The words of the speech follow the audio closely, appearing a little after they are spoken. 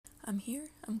I'm here,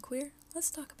 I'm queer, let's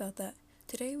talk about that.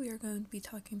 Today we are going to be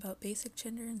talking about basic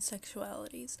gender and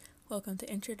sexualities. Welcome to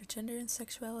Intro to Gender and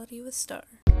Sexuality with Star.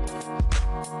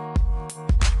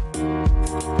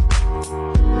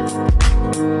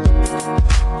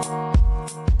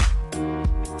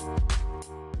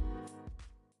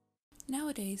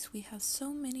 Nowadays, we have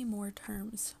so many more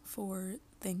terms for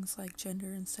things like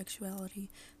gender and sexuality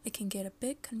that can get a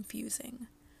bit confusing.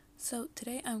 So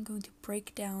today I'm going to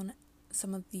break down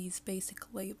some of these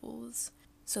basic labels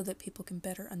so that people can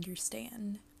better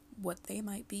understand what they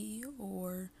might be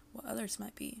or what others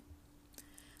might be.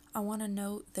 I want to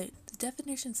note that the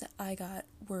definitions that I got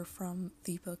were from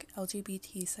the book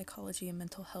LGBT Psychology and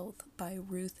Mental Health by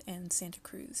Ruth and Santa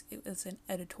Cruz. It was an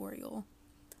editorial.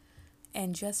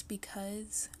 And just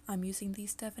because I'm using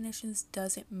these definitions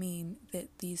doesn't mean that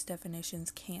these definitions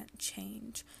can't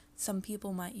change. Some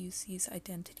people might use these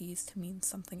identities to mean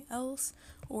something else,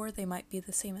 or they might be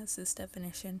the same as this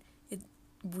definition. It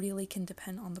really can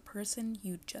depend on the person,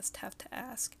 you just have to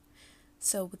ask.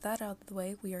 So with that out of the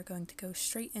way, we are going to go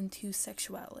straight into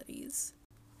sexualities.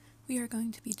 We are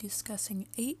going to be discussing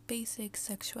 8 basic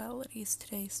sexualities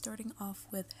today, starting off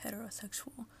with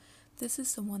heterosexual. This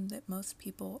is the one that most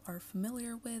people are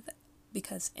familiar with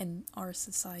because in our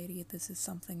society this is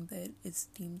something that is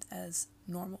deemed as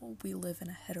normal. We live in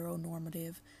a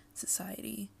heteronormative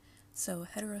society. So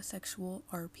heterosexual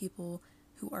are people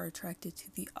who are attracted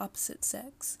to the opposite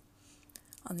sex.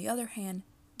 On the other hand,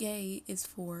 gay is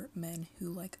for men who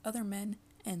like other men,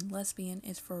 and lesbian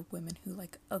is for women who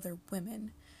like other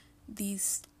women.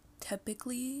 These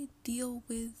typically deal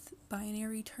with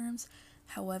binary terms,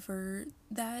 however,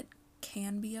 that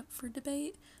can be up for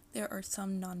debate. There are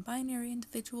some non-binary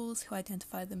individuals who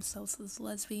identify themselves as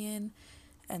lesbian,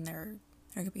 and there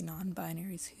could be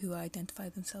non-binaries who identify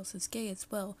themselves as gay as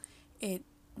well. It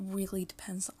really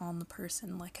depends on the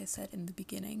person, like I said in the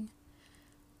beginning.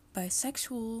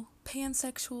 Bisexual,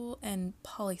 pansexual, and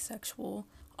polysexual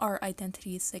are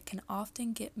identities that can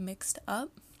often get mixed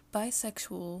up.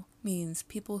 Bisexual means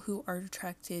people who are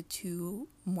attracted to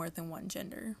more than one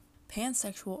gender.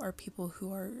 Pansexual are people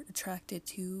who are attracted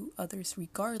to others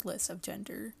regardless of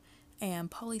gender, and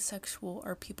polysexual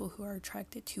are people who are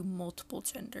attracted to multiple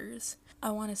genders.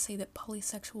 I want to say that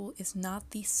polysexual is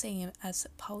not the same as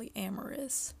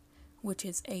polyamorous, which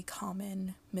is a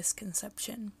common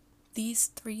misconception. These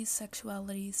 3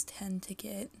 sexualities tend to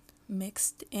get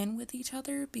mixed in with each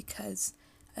other because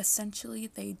essentially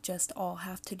they just all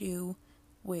have to do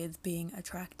with being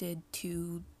attracted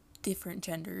to different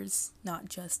genders, not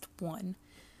just one.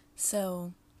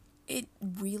 So it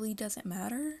really doesn't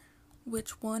matter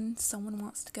which one someone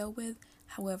wants to go with.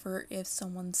 However, if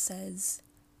someone says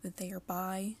that they are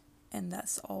bi and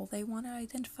that's all they want to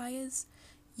identify as,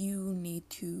 you need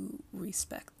to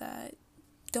respect that.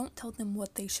 Don't tell them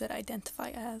what they should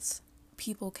identify as.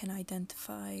 People can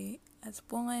identify as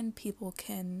one, people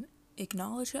can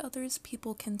acknowledge others,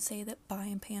 people can say that bi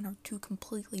and pan are 2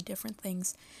 completely different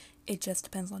things. It just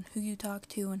depends on who you talk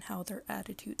to and how their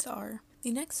attitudes are.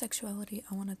 The next sexuality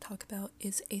I want to talk about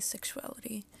is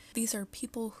asexuality. These are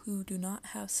people who do not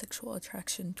have sexual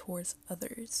attraction towards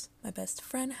others. My best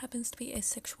friend happens to be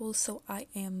asexual, so I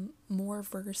am more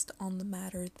versed on the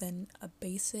matter than a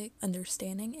basic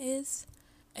understanding is.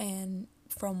 And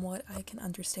from what I can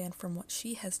understand from what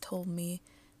she has told me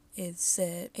is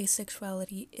that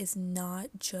asexuality is not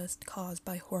just caused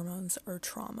by hormones or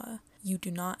trauma. You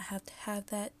do not have to have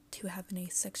that to have an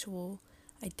asexual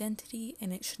identity,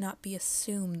 and it should not be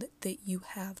assumed that you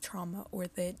have trauma or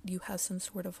that you have some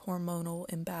sort of hormonal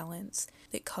imbalance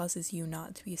that causes you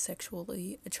not to be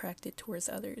sexually attracted towards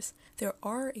others. There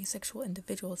are asexual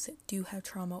individuals that do have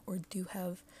trauma or do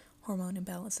have hormone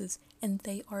imbalances, and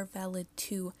they are valid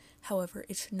too. However,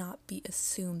 it should not be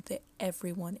assumed that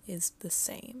everyone is the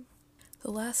same.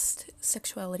 The last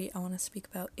sexuality I want to speak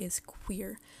about is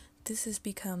queer. This has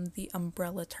become the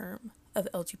umbrella term of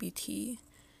LGBT.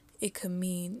 It could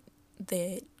mean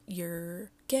that you're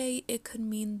gay, it could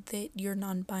mean that you're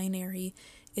non-binary.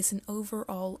 It's an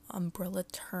overall umbrella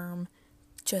term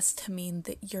just to mean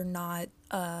that you're not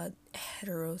a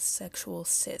heterosexual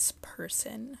cis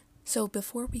person. So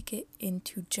before we get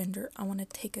into gender, I want to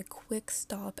take a quick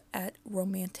stop at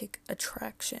romantic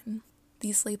attraction.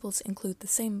 These labels include the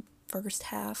same first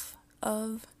half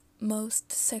of most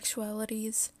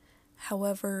sexualities.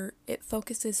 However, it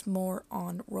focuses more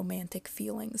on romantic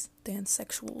feelings than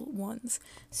sexual ones.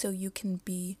 So you can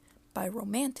be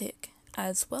biromantic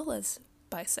as well as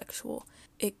bisexual.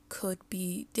 It could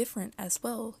be different as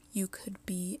well. You could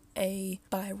be a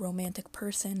biromantic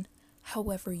person.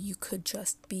 However, you could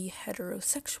just be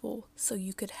heterosexual, so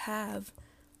you could have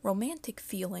romantic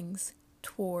feelings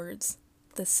towards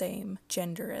the same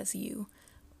gender as you,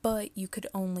 but you could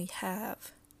only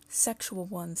have sexual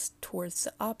ones towards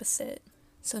the opposite.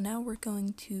 So now we're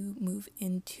going to move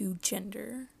into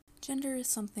gender. Gender is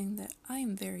something that I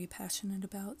am very passionate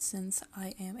about since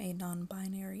I am a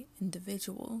non-binary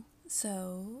individual.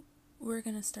 So we're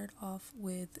going to start off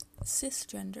with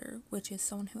cisgender, which is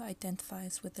someone who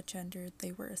identifies with the gender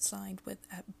they were assigned with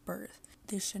at birth.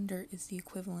 This gender is the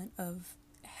equivalent of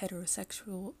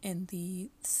heterosexual in the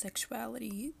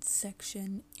sexuality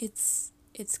section. It's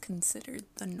considered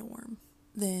the norm.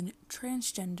 Then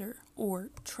transgender or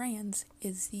trans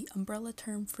is the umbrella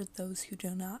term for those who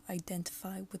do not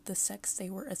identify with the sex they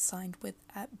were assigned with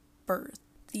at birth.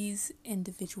 These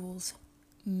individuals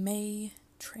may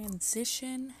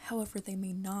transition, however they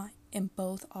may not, and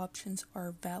both options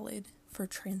are valid. For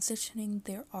transitioning,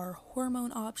 there are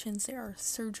hormone options, there are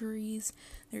surgeries,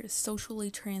 there is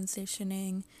socially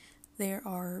transitioning, there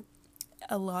are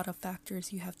a lot of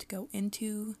factors you have to go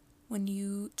into when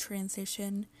you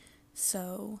transition,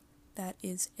 so that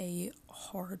is a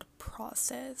hard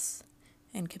process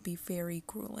and can be very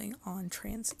grueling on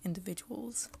trans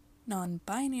individuals.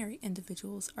 Non-binary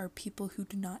individuals are people who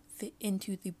do not fit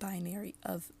into the binary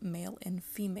of male and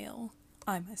female.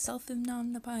 I myself am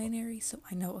non-binary, so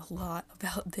I know a lot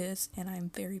about this and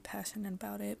I'm very passionate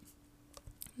about it.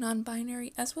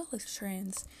 Non-binary as well as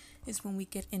trans is when we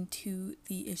get into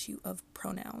the issue of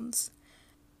pronouns.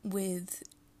 With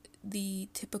the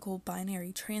typical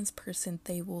binary trans person,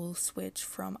 they will switch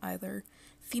from either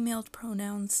female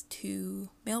pronouns to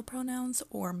male pronouns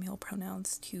or male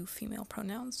pronouns to female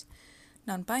pronouns.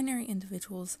 Non-binary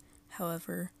individuals,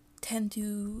 however, tend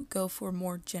to go for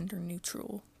more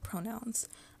gender-neutral pronouns.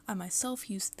 I myself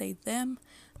use they, them,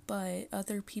 but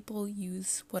other people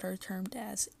use what are termed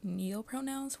as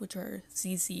neopronouns, which are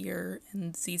ZZer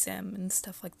and ZZem and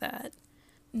stuff like that.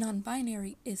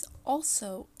 Non-binary is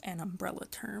also an umbrella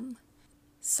term.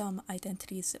 Some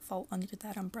identities that fall under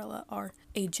that umbrella are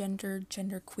agender,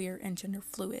 genderqueer, and gender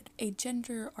fluid.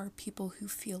 Agender are people who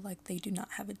feel like they do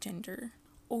not have a gender,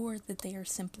 or that they are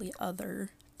simply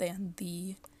other than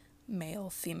the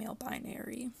male-female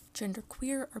binary.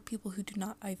 Genderqueer are people who do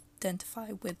not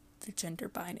identify with the gender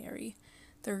binary.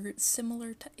 They're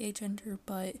similar to agender,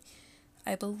 but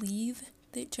I believe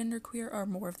that genderqueer are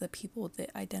more of the people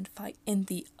that identify in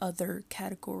the other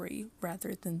category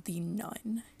rather than the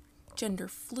none. Gender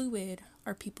fluid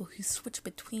are people who switch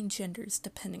between genders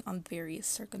depending on various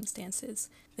circumstances.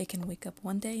 They can wake up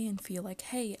one day and feel like,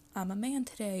 hey, I'm a man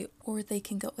today, or they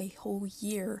can go a whole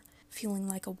year feeling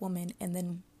like a woman and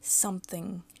then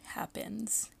something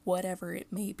happens, whatever it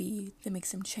may be, that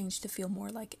makes them change to feel more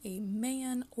like a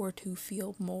man or to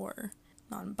feel more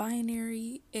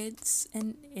non-binary. It's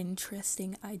an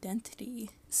interesting identity.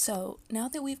 So now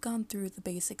that we've gone through the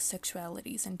basic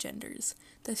sexualities and genders,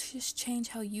 does this change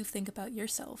how you think about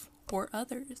yourself or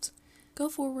others? Go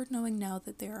forward knowing now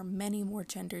that there are many more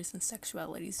genders and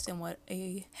sexualities than what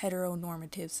a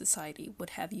heteronormative society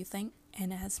would have you think.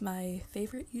 And as my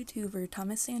favorite YouTuber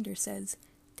Thomas Sanders says,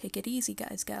 take it easy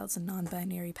guys, gals, and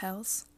non-binary pals.